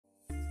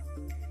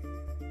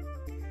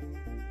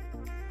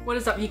What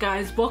is up, you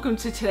guys? Welcome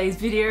to today's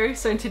video.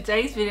 So in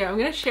today's video, I'm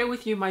going to share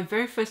with you my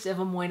very first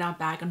ever Moynat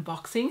bag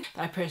unboxing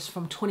that I purchased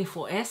from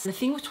 24S. The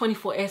thing with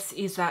 24S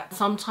is that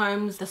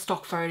sometimes the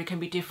stock photo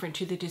can be different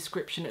to the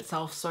description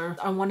itself. So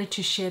I wanted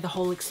to share the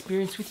whole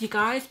experience with you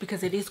guys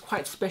because it is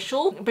quite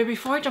special. But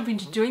before I jump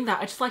into doing that,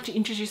 I'd just like to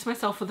introduce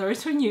myself for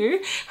those who are new.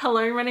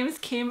 Hello, my name is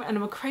Kim and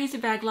I'm a crazy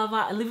bag lover.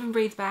 I live and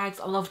breathe bags.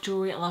 I love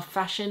jewelry. I love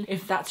fashion.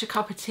 If that's your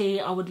cup of tea,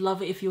 I would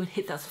love it if you would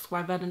hit that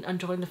subscribe button and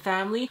join the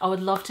family. I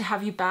would love to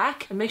have you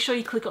back. And make sure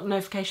you click on the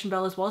notification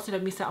bell as well so you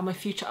don't miss out on my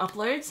future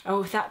uploads. And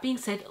with that being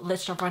said,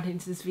 let's jump right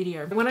into this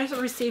video. When I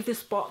received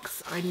this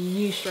box, I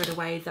knew straight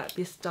away that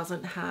this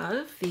doesn't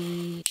have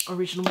the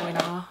original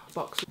Moynat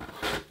box.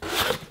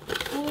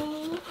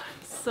 Ooh,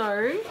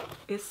 so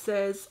it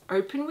says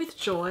open with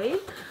joy.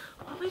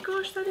 Oh my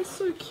gosh, that is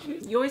so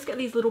cute. You always get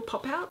these little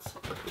pop outs.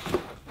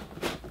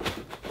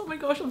 Oh my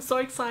gosh, I'm so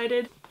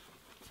excited.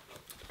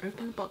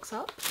 Open the box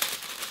up.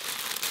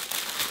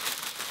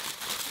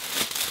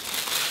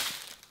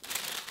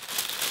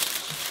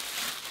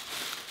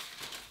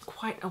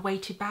 Quite a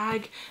weighty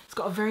bag. It's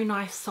got a very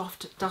nice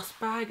soft dust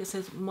bag. It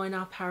says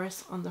Moynat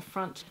Paris on the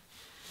front.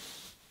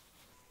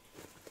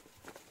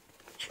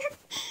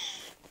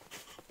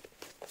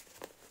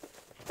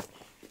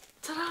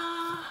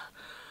 Ta-da!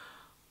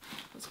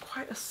 It's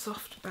quite a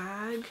soft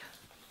bag.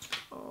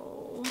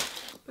 Oh,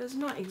 but it's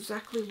not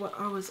exactly what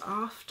I was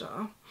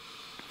after.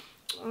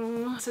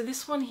 So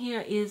this one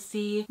here is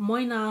the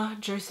Moynat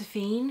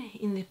Josephine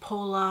in the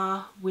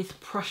polar with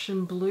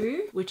Prussian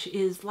blue, which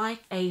is like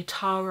a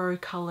taro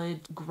coloured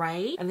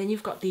grey, and then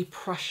you've got the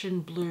Prussian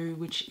blue,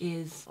 which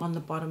is on the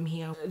bottom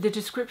here. The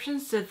description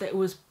said that it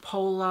was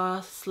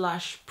polar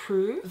 /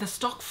 prue. The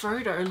stock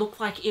photo looked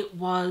like it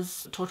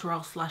was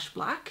tortoise /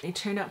 black. It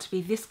turned out to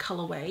be this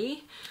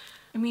colourway.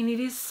 I mean, it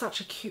is such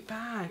a cute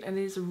bag and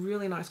it is a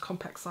really nice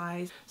compact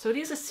size. So it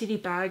is a city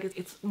bag.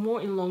 It's more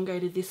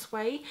elongated this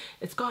way.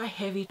 It's got a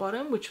heavy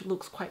bottom, which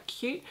looks quite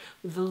cute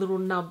with the little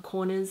nub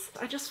corners.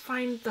 I just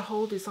find the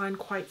whole design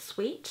quite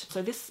sweet.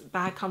 So this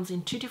bag comes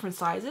in two different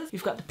sizes.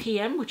 You've got the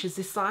PM, which is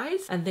this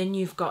size, and then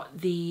you've got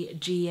the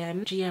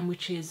GM,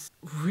 which is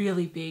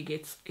really big.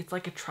 It's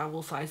like a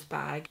travel size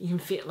bag. You can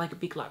fit like a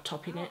big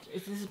laptop in it.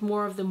 This is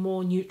more of the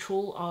more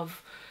neutral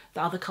of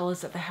the other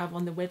colours that they have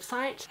on the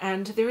website.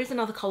 And there is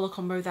another colour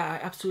combo that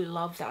I absolutely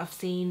love that I've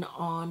seen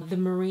on the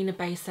Marina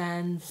Bay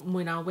Sands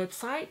Moynat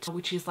website,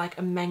 which is like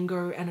a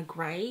mango and a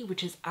grey,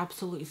 which is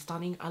absolutely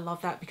stunning. I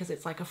love that because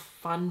it's like a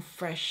fun,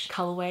 fresh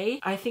colourway.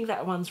 I think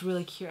that one's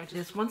really cute.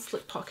 There's one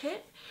slip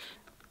pocket.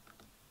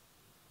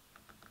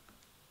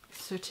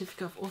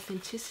 Certificate of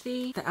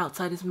authenticity. The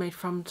outside is made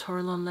from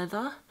Torillon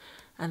leather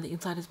and the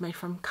inside is made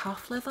from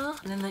calf leather.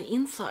 And then the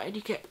inside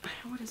you get,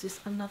 what is this,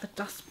 another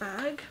dust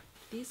bag.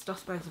 These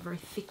dust bags are very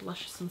thick,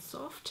 luscious and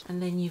soft.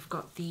 And then you've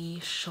got the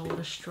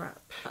shoulder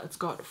strap. It's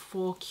got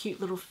 4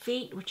 cute little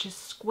feet, which is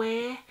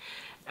square.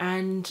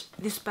 And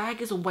this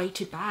bag is a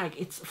weighted bag.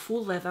 It's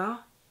full leather,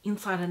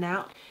 inside and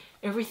out.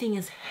 Everything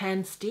is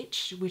hand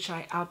stitched, which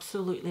I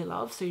absolutely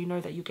love. So you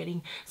know that you're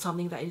getting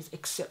something that is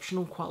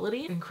exceptional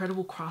quality.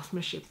 Incredible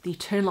craftsmanship. The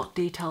turn lock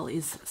detail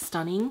is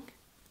stunning.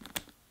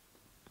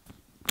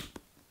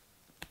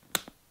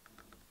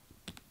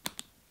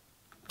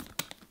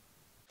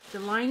 The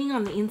lining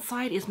on the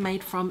inside is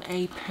made from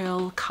a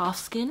pearl calf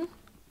skin.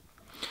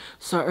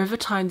 So over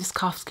time this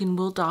calf skin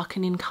will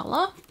darken in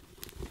colour.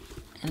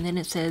 And then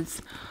it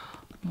says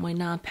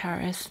Moynat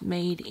Paris,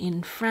 made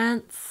in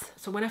France.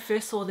 So when I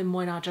first saw the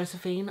Moynat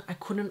Josephine, I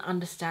couldn't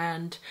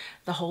understand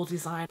the whole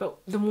design. But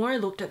the more I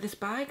looked at this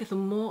bag, the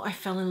more I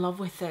fell in love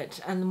with it.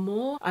 And the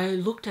more I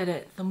looked at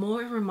it, the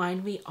more it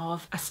reminded me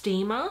of a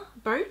steamer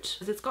boat.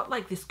 It's got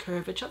like this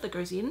curvature that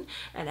goes in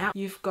and out.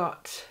 You've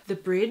got the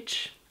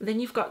bridge. Then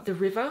you've got the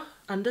river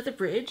under the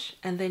bridge,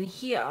 and then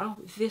here,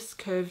 this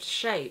curved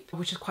shape,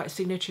 which is quite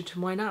signature to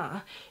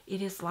Moynat,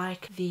 it is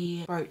like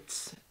the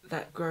boats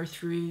that go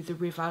through the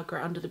river, go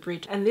under the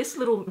bridge. And this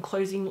little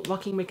closing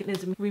locking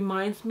mechanism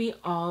reminds me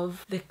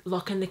of the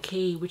lock and the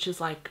key, which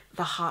is like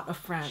the heart of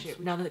France.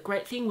 Now the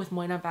great thing with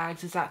Moynat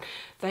bags is that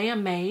they are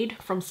made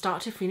from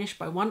start to finish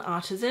by one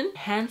artisan,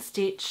 hand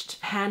stitched,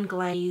 hand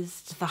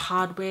glazed. The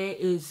hardware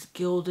is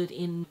gilded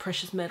in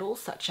precious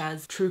metals such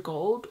as true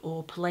gold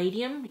or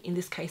palladium. In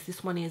this case,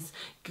 this one is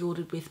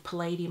gilded with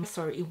palladium,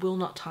 so it will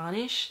not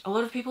tarnish. A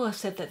lot of people have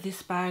said that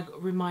this bag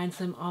reminds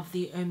them of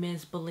the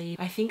Hermes Bolide.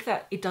 I think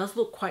that it does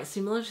look quite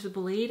similar to the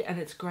Bolide and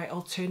it's a great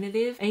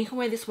alternative. And you can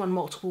wear this one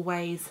multiple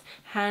ways: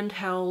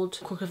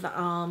 handheld, crook of the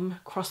arm,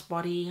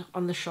 crossbody,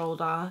 on the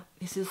shoulder.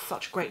 This is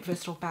such a great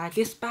versatile bag.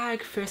 This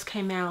bag first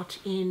came out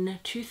in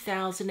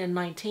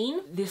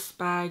 2019. This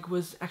bag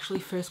was actually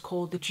first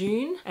called the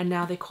June and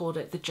now they called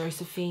it the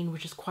Josephine,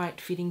 which is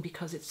quite fitting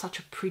because it's such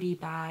a pretty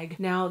bag.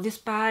 Now this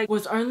bag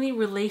was only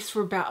released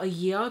for about a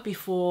year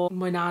before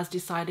Moynat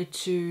decided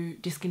to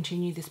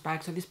discontinue this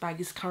bag. So this bag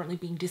is currently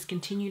being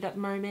discontinued at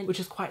the moment, which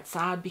is quite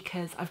sad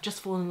because I've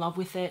just fallen in love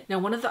with it. Now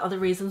one of the other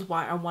reasons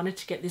why I wanted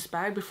to get this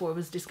bag before it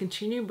was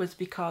discontinued was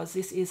because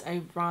this is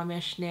a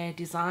Ramesh Nair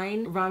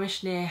design.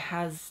 Ramesh Nair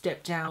has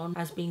stepped down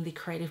as being the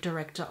creative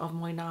director of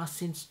Moynat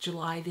since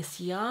July this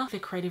year. The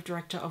creative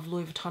director of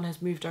Louis Vuitton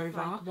has moved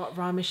over. What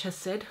Ramesh has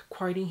said,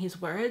 quoting his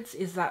words,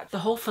 is that the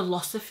whole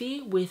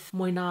philosophy with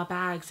Moynat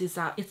bags is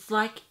that it's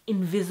like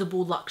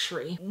invisible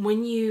luxury.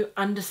 When you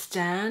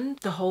understand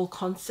the whole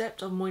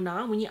concept of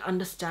Moynat, when you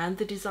understand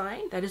the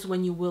design, that is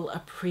when you will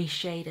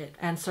appreciate it.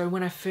 And so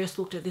when I first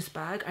looked at this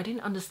bag, I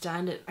didn't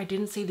understand it. I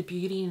didn't see the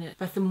beauty in it.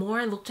 But the more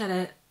I looked at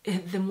it,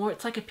 the more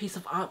it's like a piece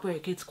of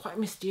artwork. It's quite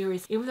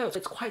mysterious, even though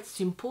it's quite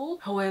simple.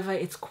 However,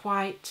 it's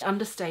quite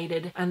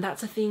understated, and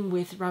that's the thing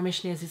with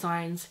Ramesh Nair's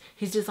designs.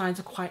 His designs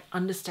are quite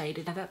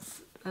understated, and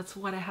that's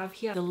what I have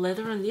here. The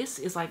leather on this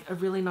is like a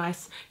really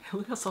nice,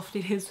 look how soft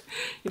it is.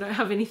 You don't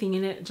have anything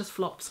in it, it just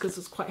flops because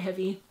it's quite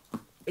heavy.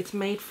 It's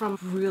made from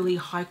really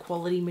high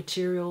quality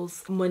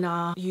materials.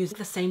 Moynat use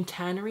the same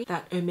tannery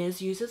that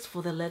Hermes uses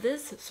for the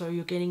leathers. So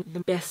you're getting the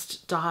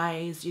best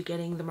dyes, you're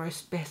getting the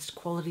best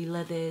quality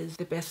leathers,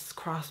 the best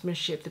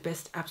craftsmanship, the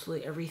best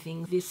absolutely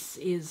everything. This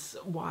is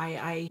why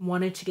I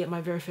wanted to get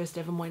my very first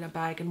ever Moynat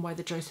bag and why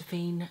the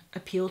Josephine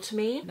appealed to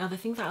me. Now the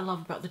thing that I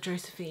love about the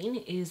Josephine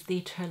is the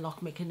turn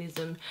lock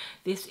mechanism.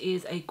 This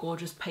is a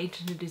gorgeous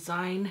patented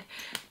design,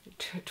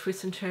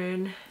 twist and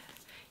turn.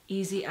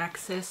 Easy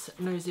access,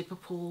 no zipper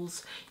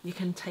pulls. You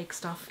can take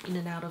stuff in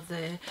and out of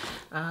the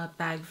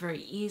bag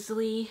very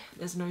easily.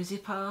 There's no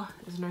zipper,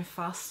 there's no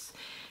fuss.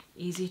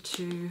 Easy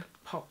to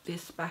pop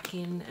this back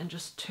in and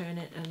just turn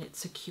it, and it's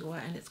secure,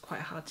 and it's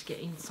quite hard to get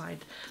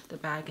inside the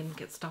bag and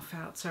get stuff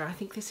out. So I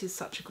think this is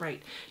such a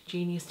great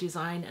genius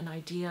design and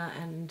idea,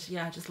 and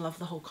yeah, I just love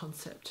the whole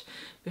concept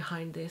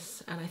behind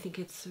this, and I think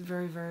it's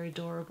very, very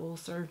adorable.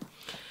 So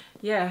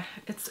yeah,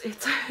 it's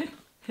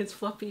it's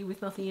floppy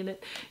with nothing in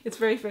it. It's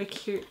very, very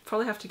cute.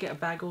 Probably have to get a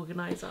bag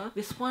organizer.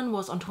 This one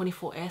was on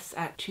 24S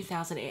at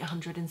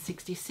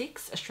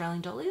 2,866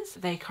 Australian dollars.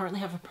 They currently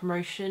have a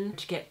promotion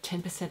to get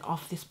 10%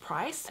 off this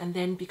price. And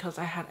then because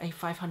I had a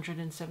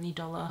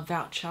 $570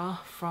 voucher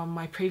from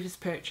my previous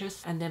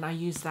purchase, and then I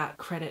used that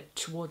credit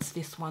towards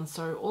this one.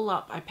 So all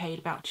up, I paid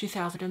about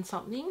 2,000 and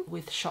something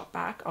with shop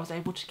back. I was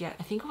able to get,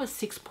 I think it was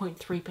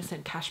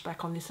 6.3% cash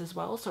back on this as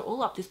well. So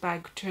all up, this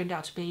bag turned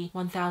out to be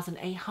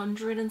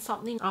 1,800 and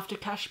something after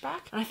cash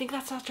back, and I think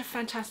that's such a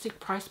fantastic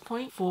price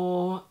point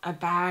for a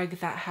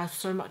bag that has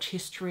so much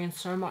history and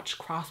so much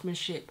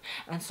craftsmanship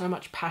and so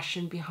much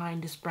passion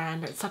behind this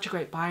brand. It's such a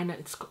great buy, and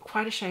it's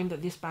quite a shame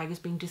that this bag is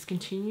being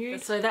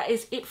discontinued. So that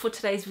is it for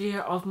today's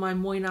video of my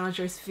Moynat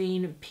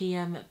Josephine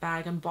PM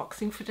bag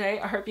unboxing for today.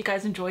 I hope you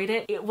guys enjoyed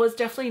it. It was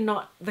definitely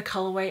not the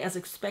colorway as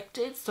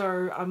expected,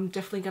 so I'm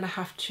definitely gonna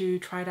have to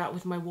try it out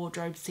with my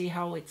wardrobe, see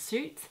how it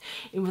suits.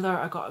 Even though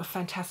I got a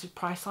fantastic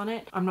price on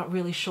it, I'm not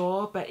really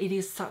sure, but it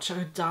is such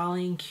a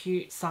darling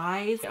cute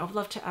size. I would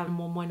love to add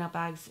more Moynat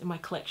bags in my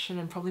collection,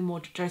 and probably more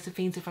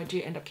Josephines. If I do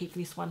end up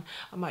keeping this one,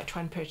 I might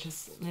try and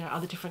purchase, you know,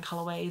 other different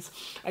colorways.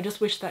 I just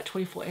wish that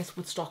 24S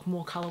would stock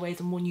more colorways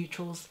and more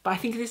neutrals, but I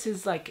think this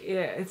is like,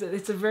 yeah,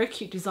 it's a very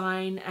cute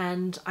design,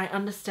 and I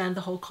understand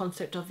the whole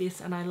concept of this,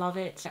 and I love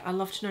it. I'd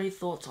love to know your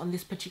thoughts on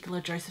this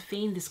particular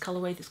Josephine, this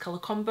colorway, this color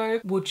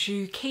combo. Would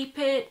you keep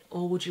it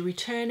or would you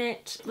return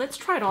it? Let's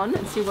try it on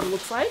and see what it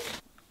looks like.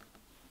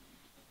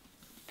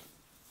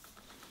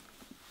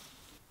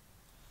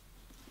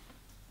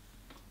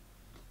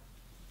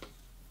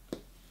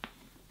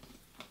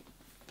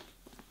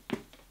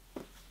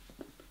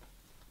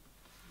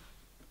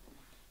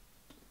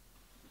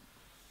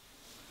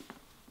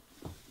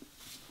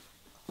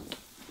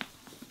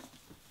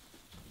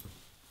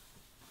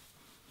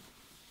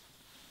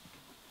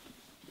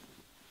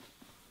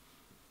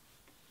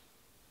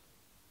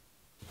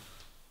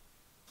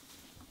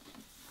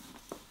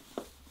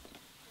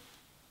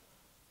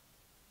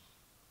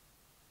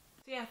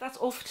 Yeah, that's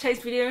all for today's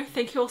video.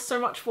 Thank you all so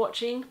much for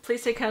watching.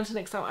 Please take care until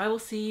next time. I will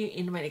see you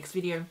in my next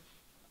video.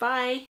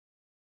 Bye!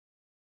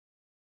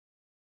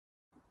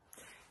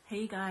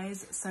 Hey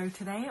guys, so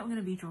today I'm going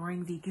to be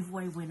drawing the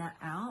giveaway winner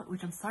out,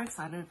 which I'm so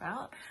excited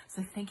about.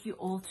 So thank you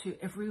all to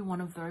every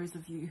one of those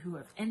of you who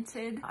have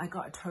entered. I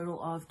got a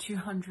total of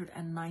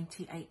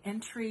 298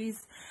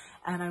 entries,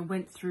 and I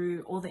went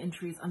through all the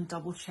entries and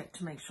double checked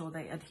to make sure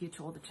they adhere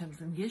to all the terms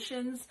and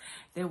conditions.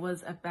 There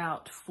was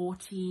about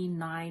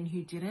 49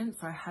 who didn't,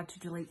 so I had to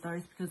delete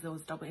those because there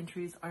was double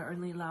entries. I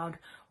only allowed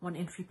one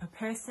entry per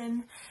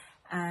person,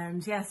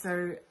 and yeah,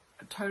 so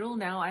total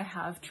now I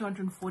have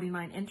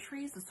 249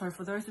 entries. So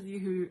for those of you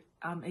who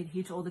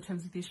adhere to all the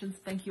terms and conditions,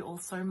 thank you all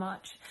so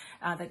much.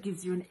 That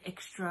gives you an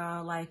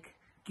extra,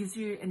 gives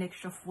you an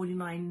extra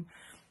 49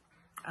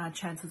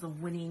 chances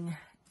of winning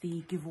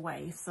the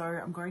giveaway. So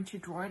I'm going to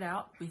draw it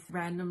out with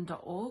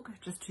random.org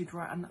just to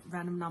draw a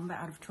random number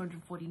out of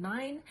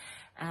 249,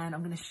 and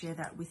I'm going to share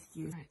that with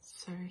you. Right,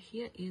 so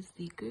here is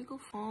the Google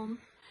form,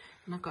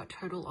 and I've got a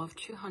total of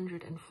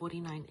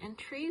 249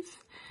 entries.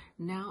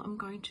 Now I'm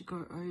going to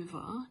go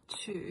over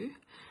to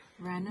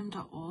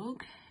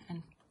random.org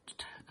and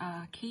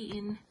key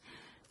in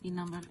the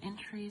number of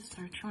entries,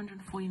 so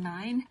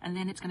 249, and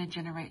then it's going to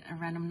generate a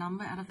random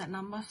number out of that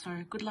number.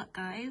 So good luck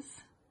guys.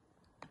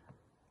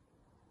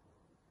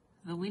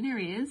 The winner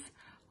is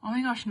Oh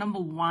my gosh, number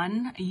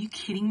 1. Are you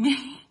kidding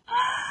me?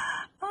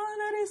 Oh,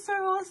 that is so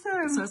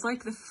awesome. So it's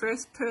like the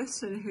first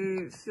person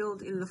who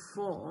filled in the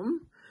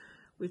form,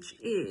 which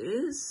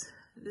is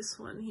this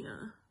one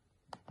here.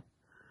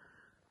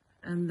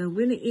 And the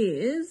winner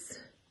is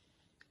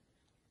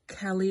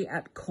Kelly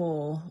at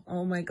Core.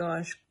 Oh my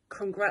gosh.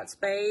 Congrats,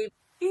 babe.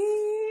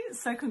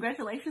 So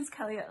congratulations,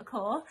 Kelly at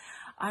Core.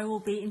 I will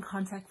be in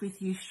contact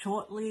with you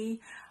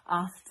shortly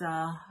after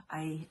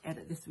I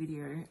edit this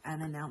video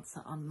and announce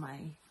it on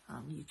my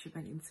YouTube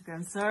and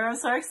Instagram. So I'm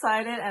so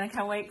excited and I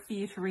can't wait for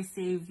you to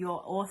receive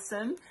your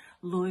awesome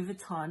Louis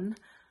Vuitton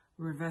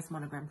reverse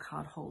monogram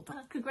card holder.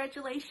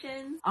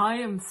 Congratulations. I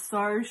am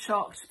so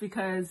shocked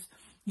because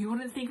you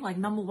wouldn't think like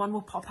number 1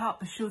 will pop up,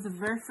 but she was the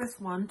very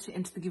first one to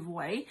enter the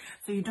giveaway.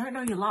 So you don't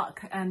know your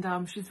luck, and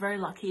she's very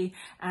lucky.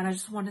 And I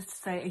just wanted to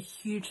say a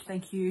huge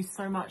thank you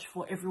so much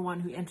for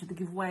everyone who entered the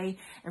giveaway,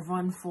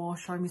 everyone for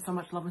showing me so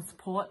much love and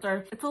support.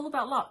 So it's all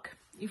about luck.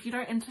 If you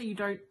don't enter, you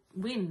don't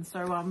win.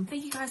 So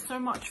thank you guys so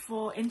much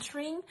for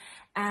entering,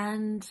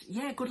 and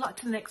yeah, good luck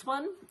to the next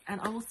one, and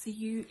I will see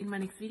you in my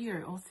next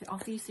video. I'll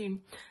see you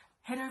soon.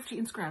 Head over to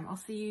Instagram. I'll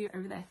see you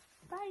over there.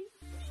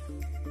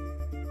 Bye.